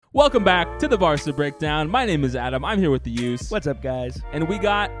Welcome back to the Barca Breakdown. My name is Adam. I'm here with the Use. What's up, guys? And we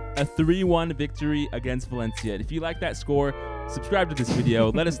got a 3-1 victory against Valencia. If you like that score, subscribe to this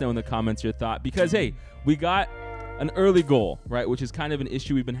video. Let us know in the comments your thought. Because, hey, we got an early goal, right, which is kind of an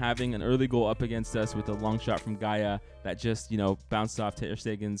issue we've been having. An early goal up against us with a long shot from Gaia that just, bounced off Ter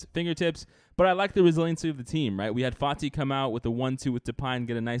Stegen's fingertips. But I like the resiliency of the team, right? We had Fati come out with a 1-2 with Depay and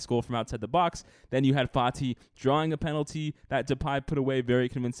get a nice goal from outside the box. Then you had Fati drawing a penalty that Depay put away very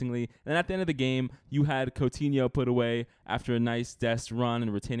convincingly. And at the end of the game, you had Coutinho put away after a nice Dest run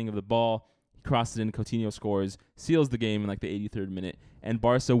and retaining of the ball. He crosses it in, Coutinho scores, seals the game in like the 83rd minute, and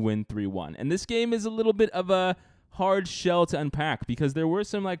Barca win 3-1. And this game is a little bit of a hard shell to unpack because there were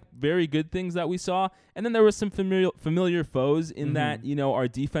some very good things that we saw, and then there were some familiar foes in that our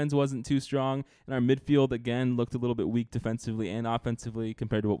defense wasn't too strong and our midfield again looked a little bit weak defensively and offensively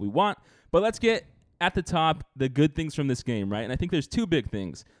compared to what we want. But let's get at the top the good things from this game, right? And I think there's two big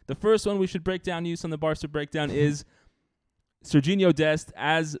things. The first one we should break down use on the Barca Breakdown is Serginho Dest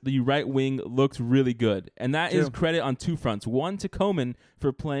as the right wing looked really good. And that is credit on two fronts. One, to Koeman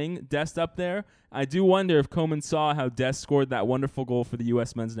for playing Dest up there. I do wonder if Koeman saw how Dest scored that wonderful goal for the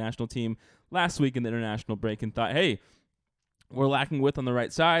U.S. men's national team last week in the international break and thought, hey, we're lacking width on the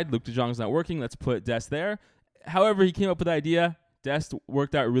right side. Luke de Jong's not working. Let's put Dest there. However, he came up with the idea. Dest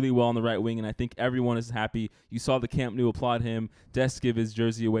worked out really well on the right wing, and I think everyone is happy. You saw the Camp Nou applaud him. Dest give his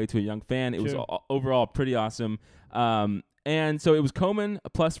jersey away to a young fan. It was overall pretty awesome. And so it was Koeman, a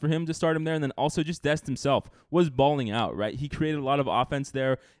plus for him to start him there, and then also just Dest himself was balling out, right? He created a lot of offense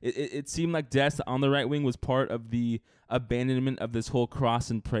there. It seemed like Dest on the right wing was part of the abandonment of this whole cross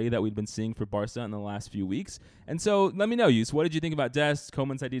and pray that we've been seeing for Barca in the last few weeks. And so let me know, Yus, what did you think about Dest,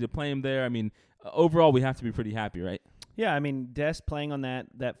 Koeman's idea to play him there? I mean, overall, we have to be pretty happy, right? Yeah, I mean, Dest playing on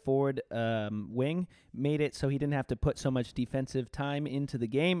that forward wing made it so he didn't have to put so much defensive time into the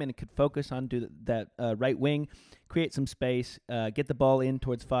game and could focus on that right wing, create some space, get the ball in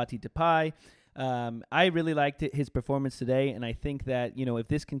towards Fati Depay. I really liked his performance today, and I think that, if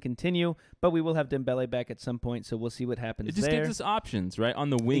this can continue, but we will have Dembele back at some point, so we'll see what happens there. It just gives us options, right, on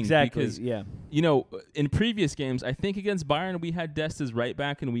the wing. Exactly, because, yeah. In previous games, I think against Bayern, we had Dest as right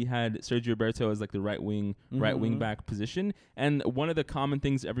back, and we had Sergio Roberto as like the right wing back position. And one of the common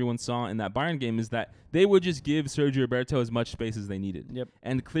things everyone saw in that Bayern game is that they would just give Sergio Roberto as much space as they needed. Yep.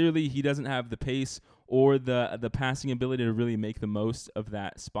 And clearly, he doesn't have the pace or the passing ability to really make the most of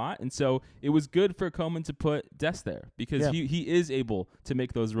that spot. And so it was good for Koeman to put Dest there because he is able to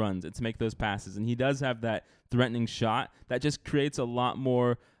make those runs and to make those passes. And he does have that threatening shot that just creates a lot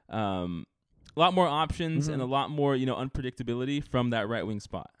more options and a lot more, unpredictability from that right wing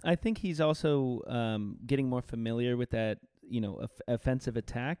spot. I think he's also getting more familiar with that, offensive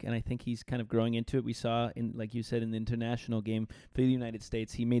attack, and I think he's kind of growing into it. We saw, like you said, in the international game for the United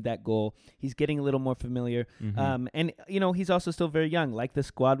States, he made that goal. He's getting a little more familiar. And, he's also still very young, like the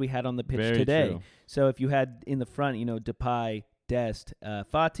squad we had on the pitch today. True. So if you had in the front, Depay, Dest,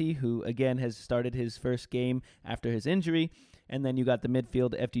 Fati, who, again, has started his first game after his injury, and then you got the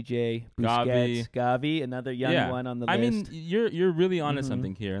midfield, FDJ, Busquets, Gavi, another young one on the list. I mean, you're really onto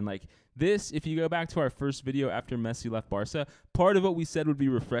something here. And, this, if you go back to our first video after Messi left Barca, part of what we said would be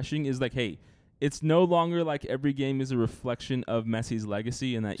refreshing is hey, it's no longer like every game is a reflection of Messi's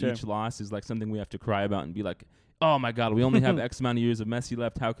legacy and that each loss is something we have to cry about and be like, oh, my God, we only have X amount of years of Messi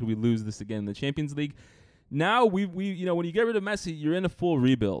left. How could we lose this again in the Champions League? Now, we when you get rid of Messi, you're in a full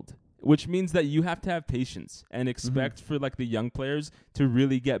rebuild, which means that you have to have patience and expect for the young players to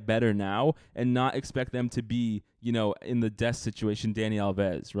really get better now and not expect them to be, in the Dest situation, Dani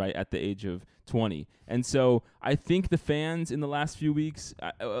Alves, right, at the age of 20. And so I think the fans in the last few weeks,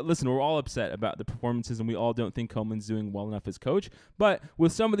 listen, we're all upset about the performances and we all don't think Koeman's doing well enough as coach. But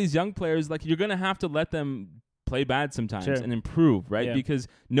with some of these young players, you're going to have to let them play bad sometimes and improve, right? Yeah. Because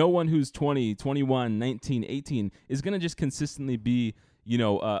no one who's 20, 21, 19, 18 is going to just consistently be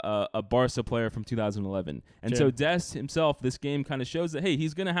a Barca player from 2011. And so Dest himself, this game kind of shows that, hey,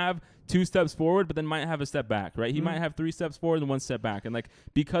 he's going to have 2 steps forward, but then might have a step back, right? He might have 3 steps forward and 1 step back. And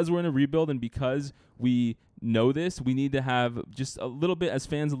because we're in a rebuild and because we know this, we need to have just a little bit, as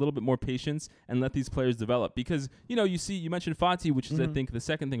fans, a little bit more patience and let these players develop. Because, you mentioned Fati, which is, I think, the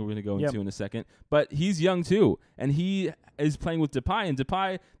second thing we're going to go into in a second. But he's young, too. And he is playing with Depay. And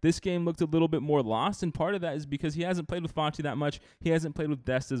Depay, this game looked a little bit more lost. And part of that is because he hasn't played with Fati that much. He hasn't played with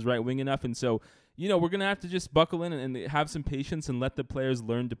Dest as right wing enough. And so we're going to have to just buckle in and have some patience and let the players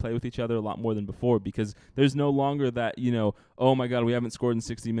learn to play with each other a lot more than before, because there's no longer that, oh my God, we haven't scored in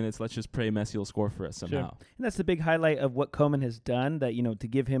 60 minutes. Let's just pray Messi will score for us somehow. Sure. And that's the big highlight of what Koeman has done, that, to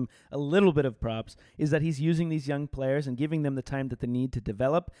give him a little bit of props, is that he's using these young players and giving them the time that they need to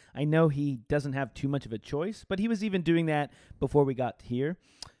develop. I know he doesn't have too much of a choice, but he was even doing that before we got here.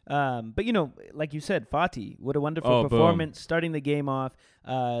 But, like you said, Fati, what a wonderful performance, starting the game off,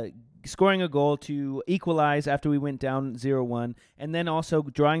 scoring a goal to equalize after we went down 0-1, and then also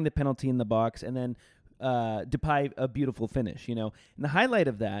drawing the penalty in the box, and then Depay, a beautiful finish, And the highlight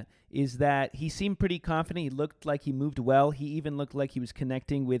of that is that he seemed pretty confident. He looked like he moved well. He even looked like he was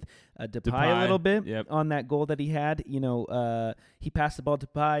connecting with Depay a little bit on that goal that he had. He passed the ball to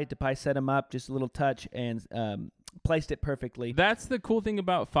Depay. Depay set him up, just a little touch, and placed it perfectly. That's the cool thing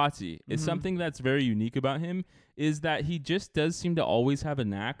about Fati. It's something that's very unique about him, is that he just does seem to always have a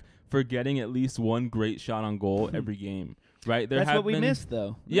knack for getting at least one great shot on goal every game. Right? That's what we missed,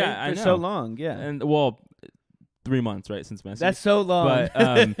 though. Yeah, right? I know. For so long, yeah. And, 3 months, right, since Messi. That's so long.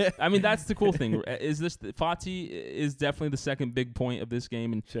 But, that's the cool thing. Fati is definitely the second big point of this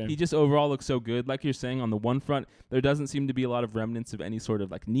game, and he just overall looks so good. Like you're saying, on the one front, there doesn't seem to be a lot of remnants of any sort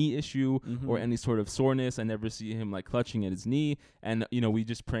of, knee issue or any sort of soreness. I never see him, clutching at his knee, and, we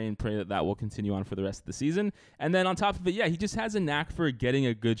just pray that will continue on for the rest of the season. And then on top of it, he just has a knack for getting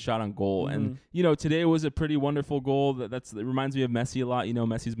a good shot on goal. And, today was a pretty wonderful goal. It reminds me of Messi a lot.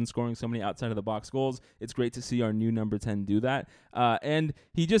 Messi's been scoring so many outside-of-the-box goals. It's great to see our new number 10 do that, and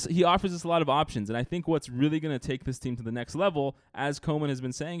he offers us a lot of options. And I think what's really going to take this team to the next level, as Koeman has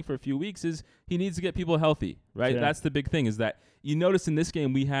been saying for a few weeks, is he needs to get people healthy, right? That's the big thing, is that you notice in this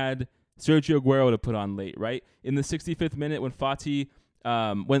game we had Sergio Aguero to put on late, right? In the 65th minute, when Fati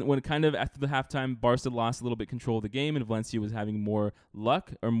when kind of after the halftime, Barca lost a little bit control of the game, and Valencia was having more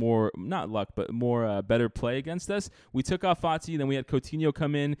luck, or more, not luck, but more better play against us. We took off Fati, then we had Coutinho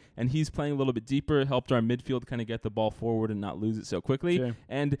come in, and he's playing a little bit deeper, helped our midfield kind of get the ball forward and not lose it so quickly. Sure.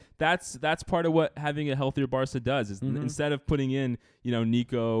 And that's part of what having a healthier Barca does, is instead of putting in,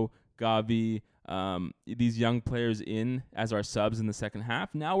 Nico, Gavi, these young players in as our subs in the second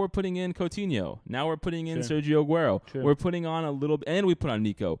half. Now we're putting in Coutinho. Now we're putting in Sergio Aguero. We're putting on a little, and we put on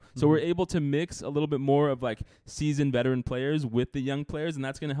Nico. So we're able to mix a little bit more of seasoned veteran players with the young players, and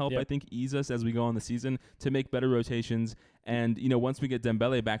that's going to help, I think, ease us as we go on the season to make better rotations. And, once we get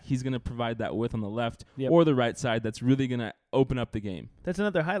Dembele back, he's going to provide that width on the left or the right side that's really going to open up the game. That's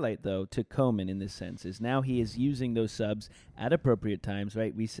another highlight, though, to Koeman in this sense, is now he is using those subs at appropriate times,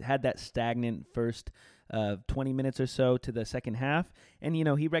 right? We had that stagnant first 20 minutes or so to the second half, and,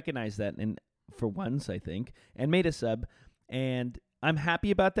 he recognized that, and for once, I think, and made a sub. And I'm happy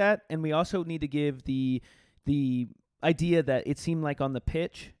about that, and we also need to give the idea that it seemed like on the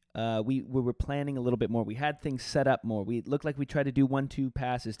pitch, we were planning a little bit more. We had things set up more. We looked like we tried to do 1-2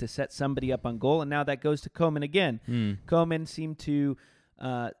 passes to set somebody up on goal, and now that goes to Koeman again. Koeman seemed to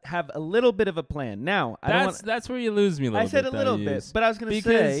have a little bit of a plan. Now, that's where you lose me a little bit. I said a little bit, but I was going to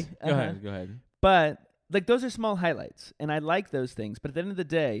say... Go ahead. But... those are small highlights, and I like those things. But at the end of the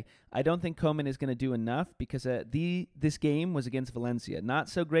day, I don't think Koeman is going to do enough, because this game was against Valencia. Not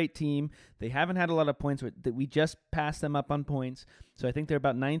so great team. They haven't had a lot of points. We just passed them up on points. So I think they're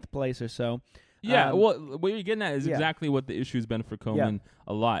about 9th place or so. Yeah, what you're getting at is exactly what the issue has been for Koeman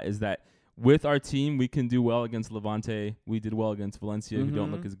a lot, is that with our team, we can do well against Levante. We did well against Valencia, who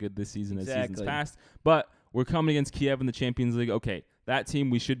don't look as good this season as seasons past. But we're coming against Kiev in the Champions League. Okay, that team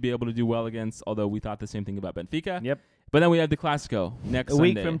we should be able to do well against, although we thought the same thing about Benfica. Yep. But then we have the Clasico next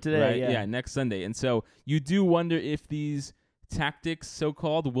Sunday. A week from today, right? yeah. Yeah, next Sunday. And so you do wonder if these tactics,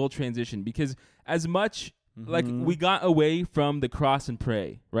 so-called, will transition. Because as much, we got away from the cross and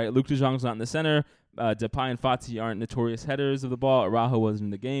pray, right? Luc de Jong's not in the center. Depay and Fati aren't notorious headers of the ball. Araujo wasn't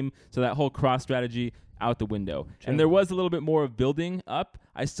in the game. So that whole cross strategy out the window. True. And there was a little bit more of building up.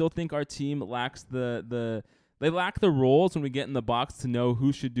 I still think our team lacks they lack the roles when we get in the box to know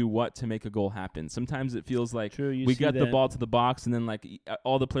who should do what to make a goal happen. Sometimes it feels like we get the ball to the box, and then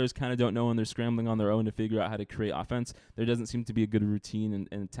all the players kind of don't know, and they're scrambling on their own to figure out how to create offense. There doesn't seem to be a good routine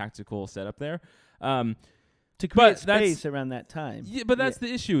and tactical setup there. To create space around that time. Yeah, but that's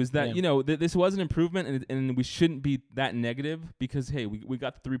the issue, is that, this was an improvement, and we shouldn't be that negative, because, hey, we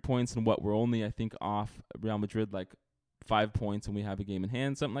got the 3 points, and we're only, I think, off Real Madrid, 5 points, and we have a game in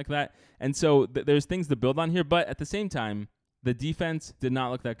hand, something like that. And so there's things to build on here, but at the same time, the defense did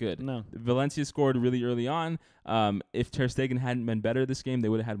not look that good. No. Valencia scored really early on. If Ter Stegen hadn't been better this game, they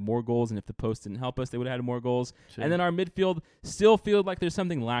would have had more goals, and if the post didn't help us, they would have had more goals. Sure. And then our midfield still feels like there's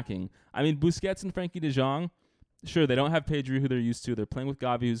something lacking. I mean, Busquets and Frankie de Jong, sure, they don't have Pedri, who they're used to. They're playing with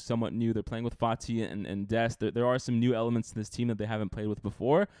Gavi, who's somewhat new. They're playing with Fati and Dest. There are some new elements to this team that they haven't played with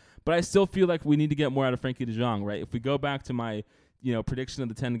before. But I still feel like we need to get more out of Frenkie de Jong, right? If we go back to my prediction of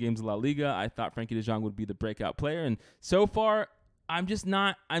the 10 games of La Liga, I thought Frenkie de Jong would be the breakout player. And so far, I'm just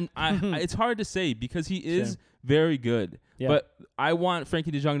not. It's hard to say because he is very good. Yeah. But I want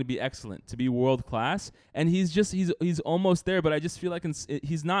Frenkie de Jong to be excellent, to be world class, and he's almost there. But I just feel like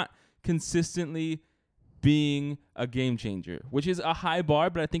he's not consistently being a game changer, which is a high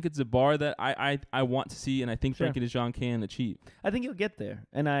bar, but I think it's a bar that I want to see, and I think Frenkie de Jong can achieve. I think he'll get there,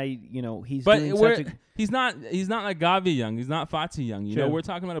 and he's. But doing he's not like Gavi young. He's not Fati young. You know, we're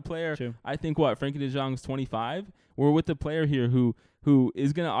talking about a player. True. I think Frenkie de Jong's 25. We're with a player here who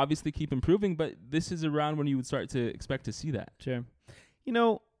is going to obviously keep improving, but this is around when you would start to expect to see that. Sure.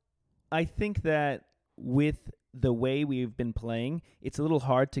 I think that with the way we've been playing, it's a little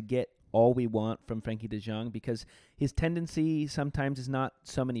hard to get all we want from Frenkie de Jong because his tendency sometimes is not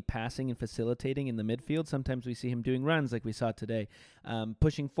so many passing and facilitating in the midfield. Sometimes we see him doing runs like we saw today,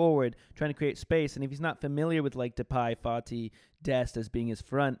 pushing forward, trying to create space. And if he's not familiar with like Depay, Fati, Dest as being his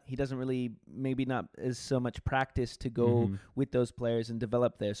front, he doesn't really, maybe not as so much practice to go with those players and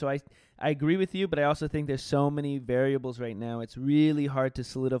develop there. So I agree with you, but I also think there's so many variables right now. It's really hard to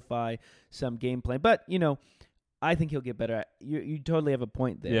solidify some gameplay. But, I think he'll get better. You totally have a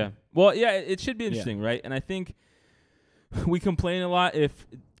point there. Yeah. Well, yeah, it should be interesting, right? And I think we complain a lot if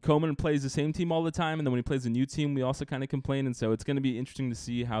Koeman plays the same team all the time, and then when he plays a new team, we also kind of complain. And so it's going to be interesting to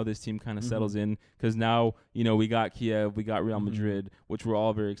see how this team kind of settles in because now, we got Kiev, we got Real Madrid, which we're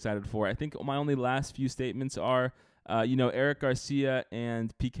all very excited for. I think my only last few statements are, Eric Garcia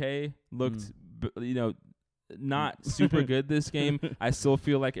and Piqué looked, not super good this game. I still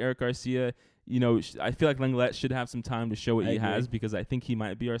feel like Eric Garcia, I feel like Lenglet should have some time to show what he has because I think he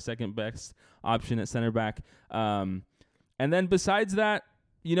might be our second best option at center back. And then besides that,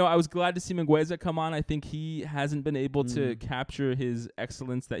 I was glad to see Mingueza come on. I think he hasn't been able to capture his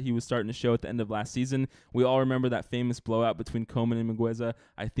excellence that he was starting to show at the end of last season. We all remember that famous blowout between Koeman and Mingueza.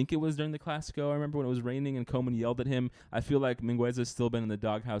 I think it was during the Clásico. I remember when it was raining and Koeman yelled at him. I feel like Mingueza's still been in the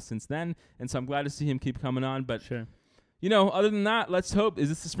doghouse since then, and so I'm glad to see him keep coming on. But sure. Other than that, let's hope. Is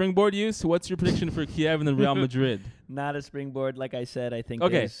this the springboard use? What's your prediction for Kiev and then Real Madrid? Not a springboard, like I said. I think.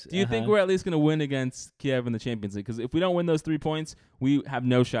 Okay. Do you think we're at least going to win against Kiev in the Champions League? Because if we don't win those 3 points, we have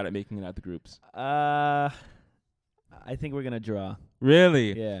no shot at making it out the groups. I think we're going to draw.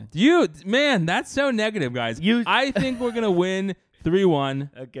 Really? Yeah. Man, that's so negative, guys. I think we're going to win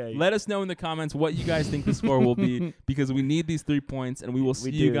 3-1. Okay. Let us know in the comments what you guys think the score will be because we need these 3 points, and we will see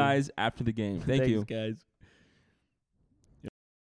you guys after the game. Thanks, guys.